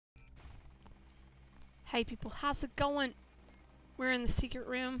Hey people, how's it going? We're in the secret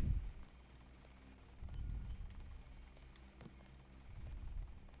room.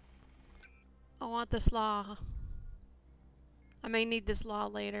 I want this law. I may need this law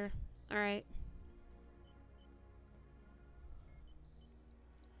later. Alright.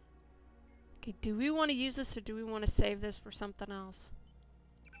 Okay, do we want to use this or do we want to save this for something else?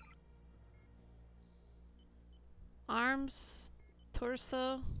 Arms,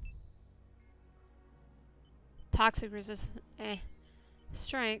 torso, toxic resistance,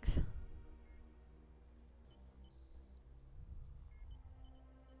 strength.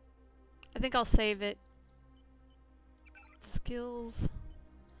 I think I'll save it. Skills.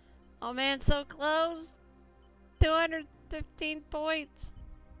 Oh man, so close. 215 points.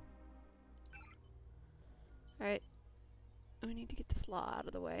 Alright. We need to get this law out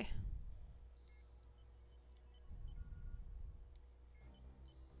of the way.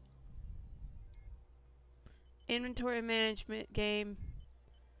 Inventory management game.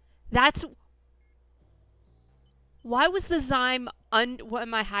 That's... Why was the Zyme what,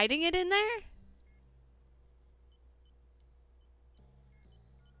 am I hiding it in there?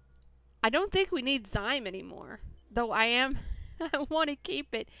 I don't think we need Zyme anymore. Though I am... I want to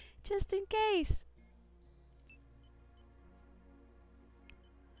keep it. Just in case.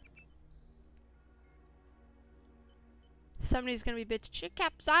 Somebody's gonna be bitch. She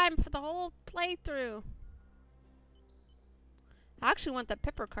kept Zyme for the whole playthrough. I actually want that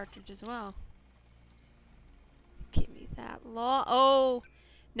pepper cartridge as well. Give me that law. Oh!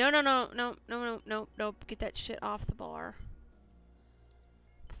 No, no, no, no, no, no, no, no. Get that shit off the bar.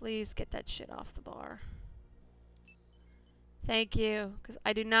 Please get that shit off the bar. Thank you. Because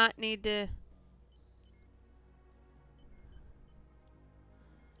I do not need to...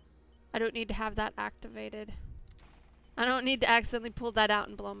 I don't need to have that activated. I don't need to accidentally pull that out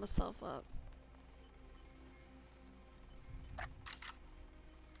and blow myself up.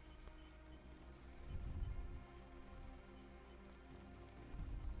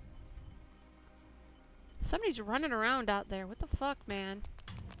 Somebody's running around out there. What the fuck, man?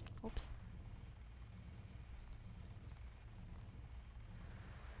 Oops.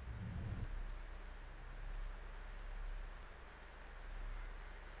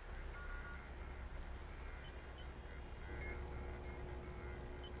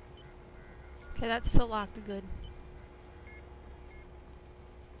 Okay, that's still locked good.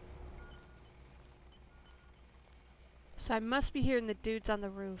 So I must be hearing the dudes on the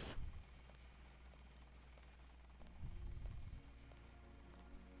roof.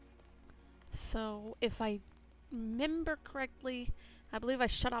 So, if I remember correctly, I believe I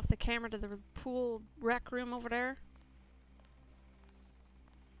shut off the camera to the pool rec room over there.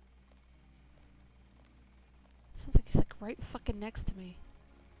 Sounds like he's like right fucking next to me.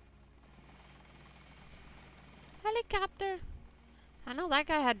 Helicopter! I know that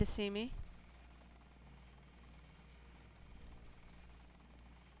guy had to see me.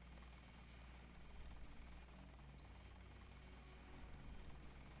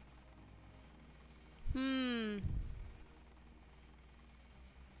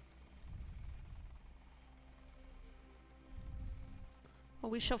 Well,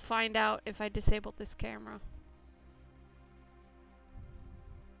 we shall find out if I disabled this camera.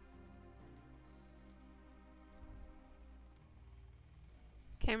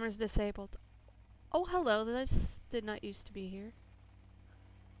 Camera's disabled. Oh, hello. This did not used to be here.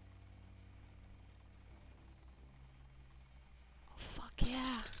 Oh, fuck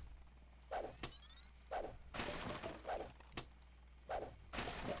yeah.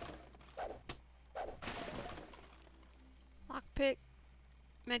 Lockpick,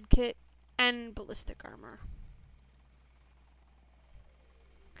 medkit, and ballistic armor.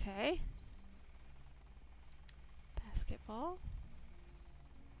 Okay. Basketball.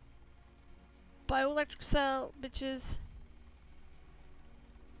 Bioelectric cell, bitches.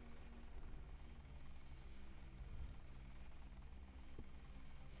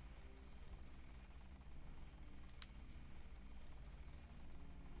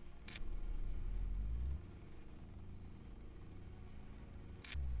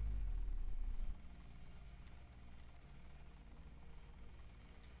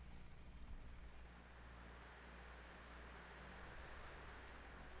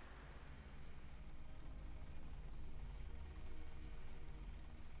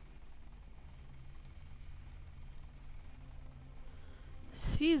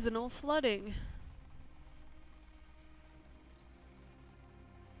 Seasonal flooding.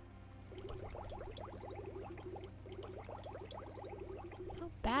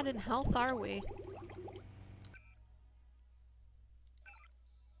 How bad in health are we?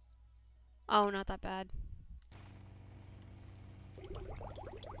 Oh, not that bad.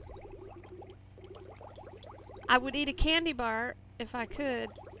 I would eat a candy bar if I could.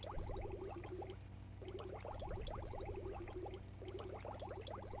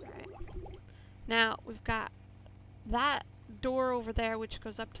 Alright. Now, we've got that door over there which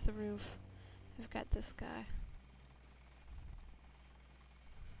goes up to the roof. We've got this guy.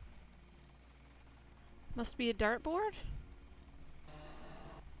 Must be a dartboard?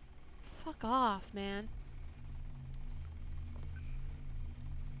 Fuck off, man.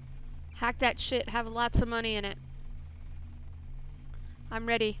 Hack that shit. Have lots of money in it. I'm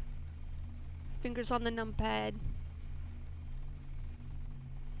ready. Fingers on the numpad.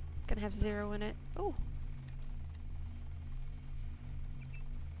 Gonna have 0 in it. Oh.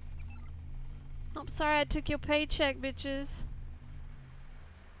 I'm sorry I took your paycheck, bitches.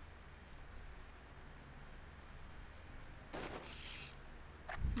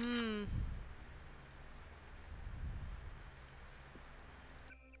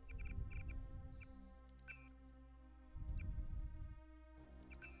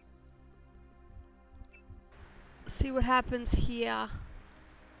 See what happens here.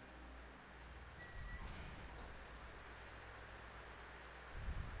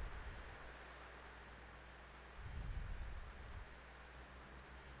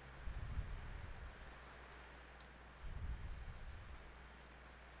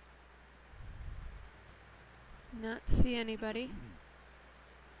 Not see anybody.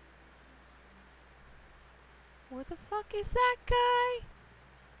 Where the fuck is that guy?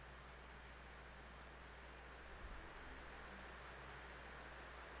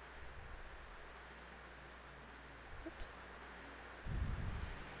 Oops.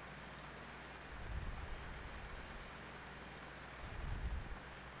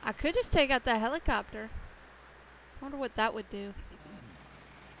 I could just take out the helicopter. I wonder what that would do.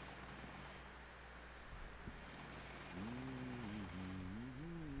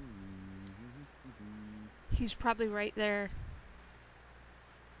 He's probably right there.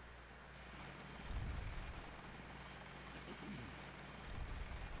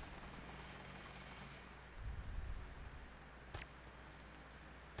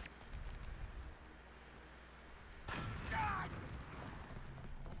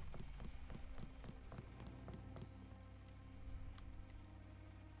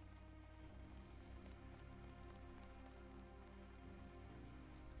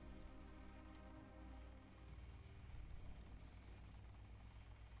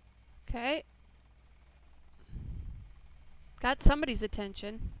 Okay. Got somebody's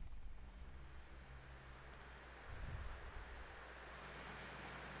attention.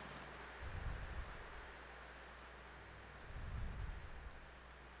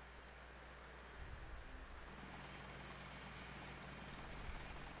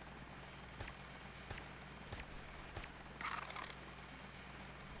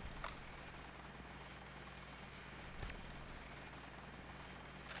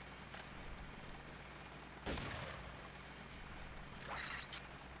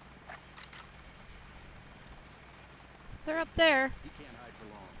 They're up there. He can't hide for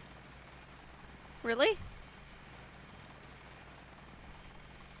long. Really?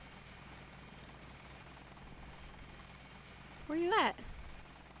 Where you at?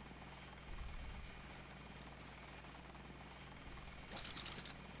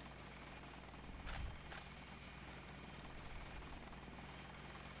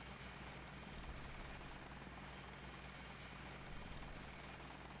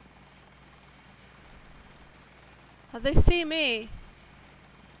 Oh, they see me.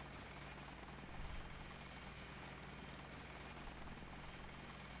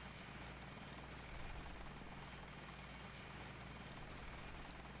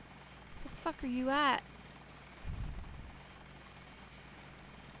 Where the fuck are you at?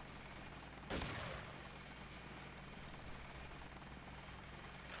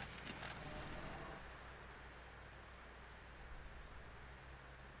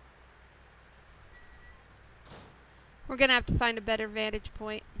 We're gonna have to find a better vantage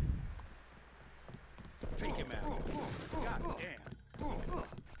point. Take him out. God damn.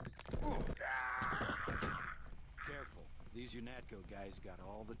 Careful. These UNATCO guys got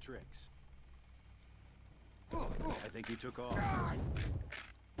all the tricks. I think he took off.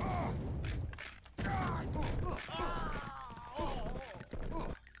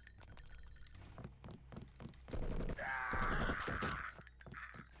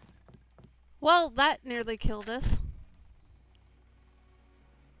 Well, that nearly killed us.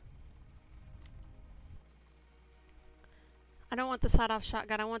 I don't want the sawed-off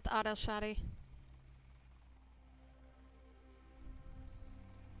shotgun. I want the auto shotty.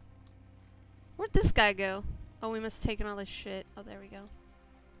 Where'd this guy go? Oh, we must have taken all this shit. Oh, there we go.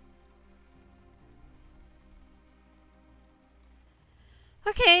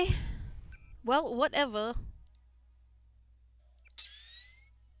 Okay. Well, whatever.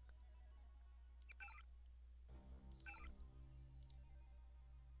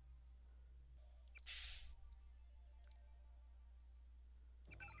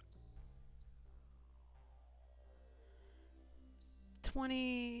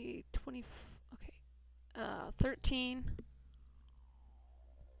 Okay. 13.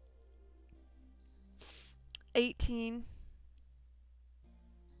 18.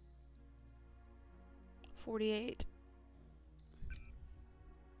 48.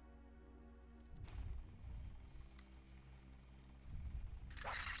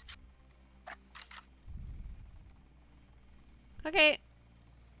 Okay.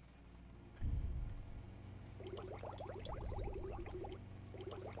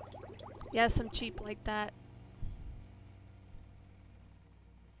 Yes, I'm cheap like that.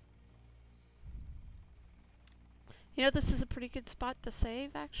 You know, this is a pretty good spot to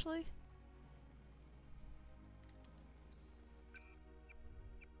save, actually.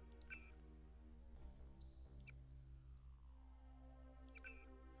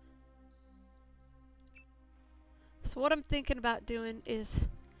 So what I'm thinking about doing is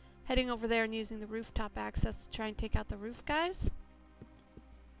heading over there and using the rooftop access to try and take out the roof guys.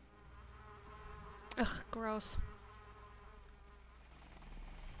 Ugh, gross.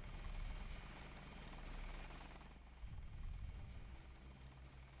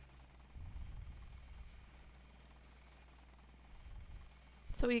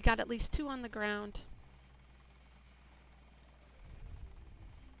 So we got at least 2 on the ground.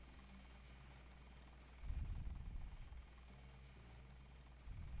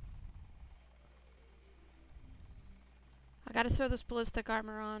 I gotta throw this ballistic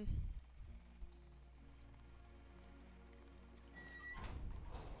armor on.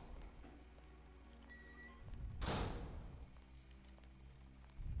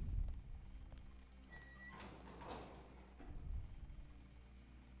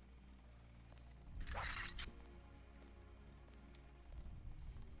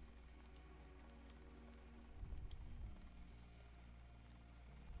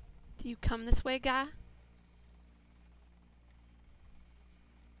 Do you come this way, guy?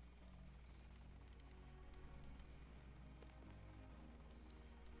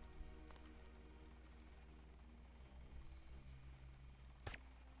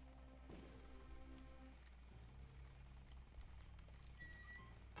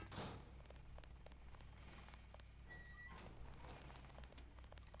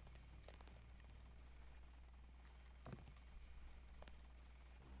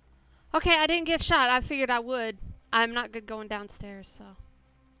 Okay, I didn't get shot. I figured I would. I'm not good going downstairs, so.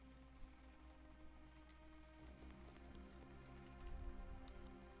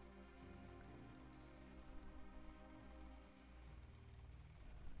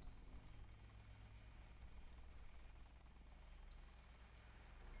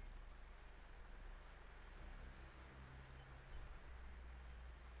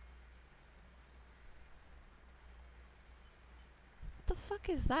 What the fuck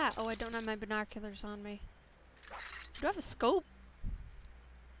is that? Oh, I don't have my binoculars on me. Do I have a scope?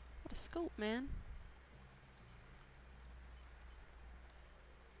 What a scope, man.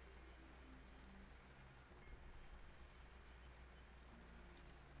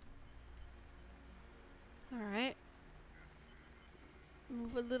 Alright.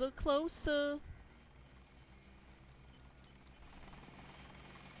 Move a little closer.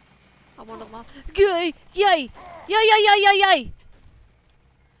 I want to lock. Yay! Yay! Yay! Yay! Yay! Yay! Yay!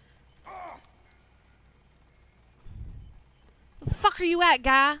 The fuck are you at,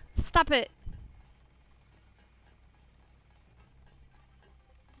 guy? Stop it.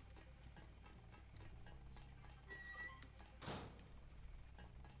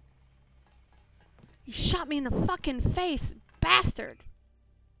 You shot me in the fucking face, bastard.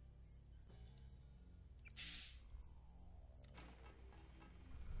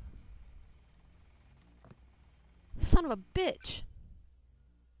 Son of a bitch.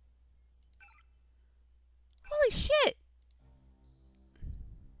 Holy shit.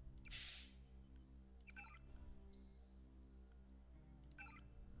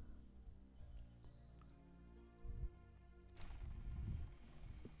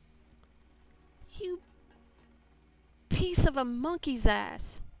 You piece of a monkey's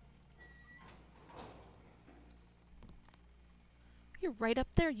ass. You're right up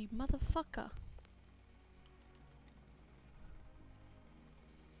there, you motherfucker.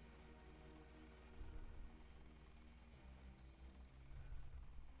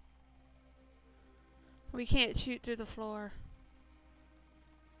 We can't shoot through the floor.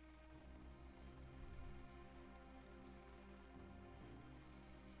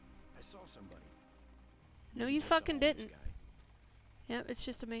 I saw somebody. No, you Just a fucking homeless didn't. guy. Yep, it's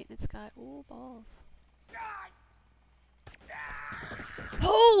just a maintenance guy. Ooh, balls.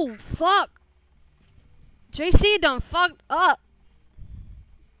 Oh, fuck! JC done fucked up.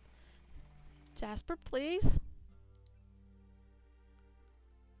 Jasper, please.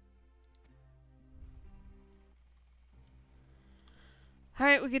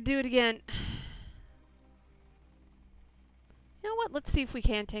 Alright, we could do it again. You know what? Let's see if we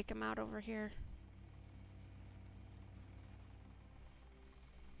can take him out over here.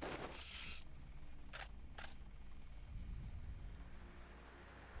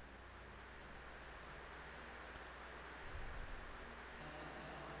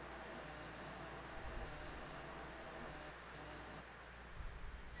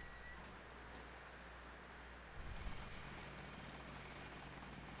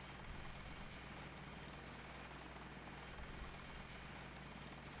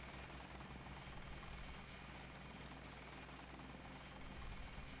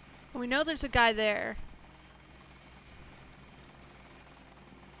 We know there's a guy there.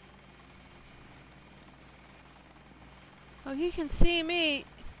 Oh, he can see me.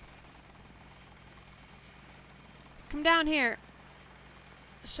 Come down here.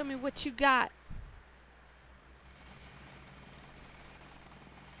 Show me what you got.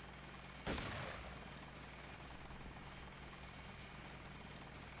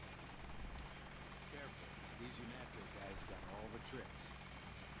 Careful. These UNATCO guys got all the tricks.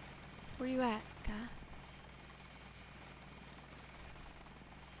 Where you at, guy?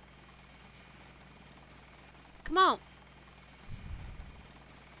 Come on.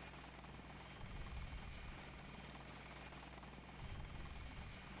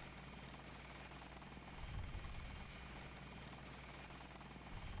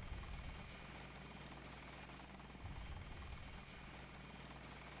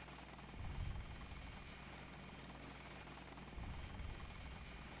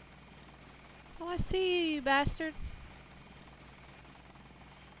 Oh, I see you, you bastard.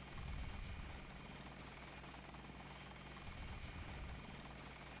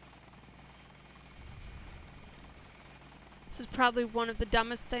 This is probably one of the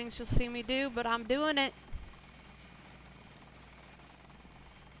dumbest things you'll see me do, but I'm doing it.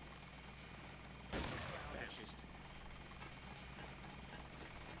 Fascist.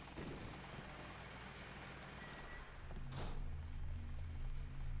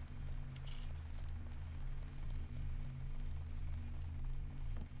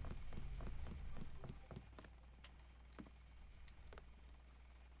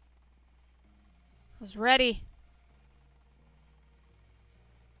 I was ready.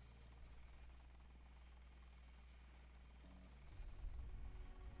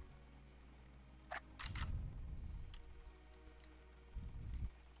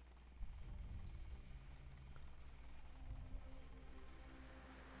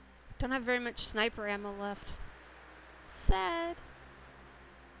 Don't have very much sniper ammo left. Sad.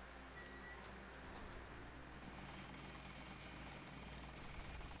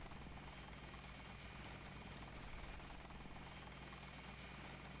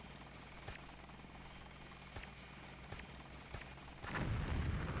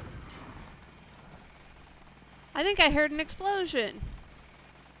 I think I heard an explosion.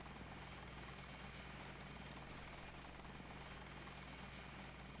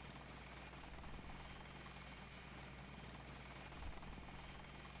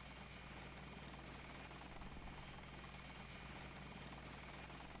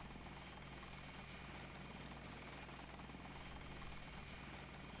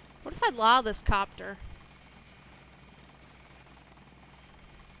 What if I law this copter?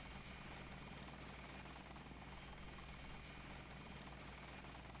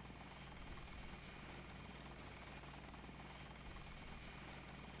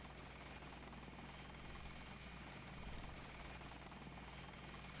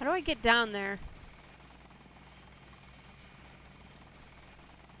 How do I get down there?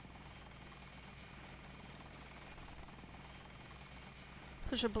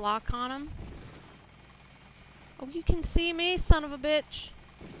 Push a block on him. Oh, you can see me, son of a bitch.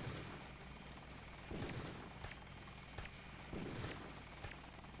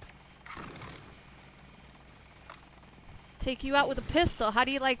 Take you out with a pistol. How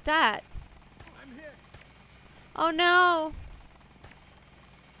do you like that? I'm hit. Oh no!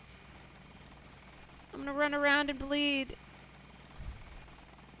 I'm gonna run around and bleed.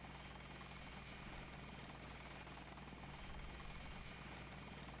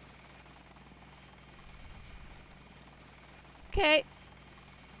 Okay.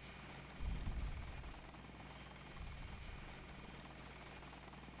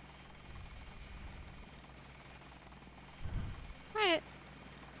 Alright.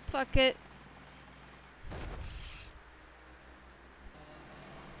 Fuck it.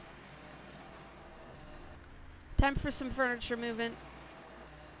 Time for some furniture movement.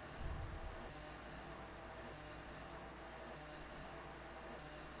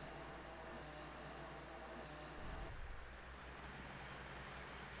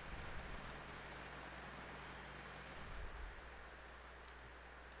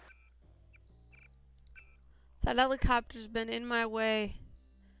 That helicopter's been in my way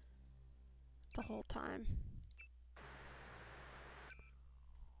the whole time.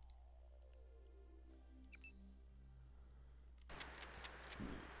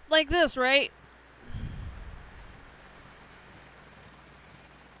 Like this, right?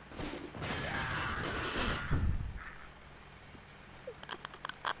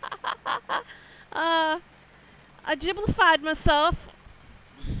 I giblified myself.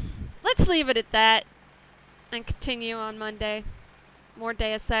 Let's leave it at that and continue on Monday. More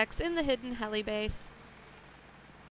Deus Ex in the hidden Helibase.